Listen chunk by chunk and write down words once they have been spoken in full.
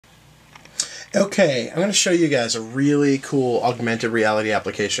Okay, I'm going to show you guys a really cool augmented reality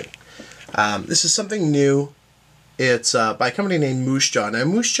application. This is something new. It's by a company named Moosejaw. Now,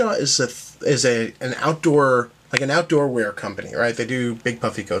 Moosejaw is an outdoor wear company, right? They do big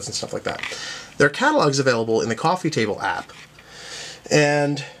puffy coats and stuff like that. Their catalog's available in the Coffee Table app,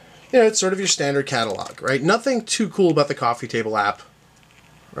 and it's sort of your standard catalog, right? Nothing too cool about the Coffee Table app,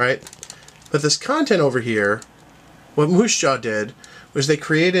 right? But this content over here, what Moosejaw did was they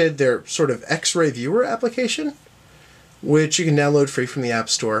created their sort of X-ray viewer application, which you can download free from the App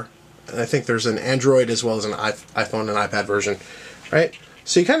Store. And I think there's an Android as well as an iPhone and iPad version, right?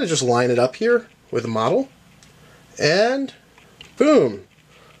 So you kind of just line it up here with a model, and boom,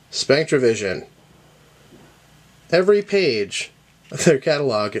 SpectraVision. Every page of their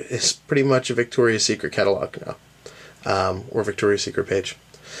catalog is pretty much a Victoria's Secret catalog now, or Victoria's Secret page.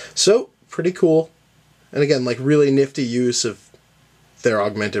 So, pretty cool. And again, like really nifty use of their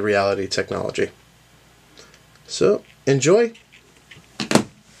augmented reality technology. So, enjoy.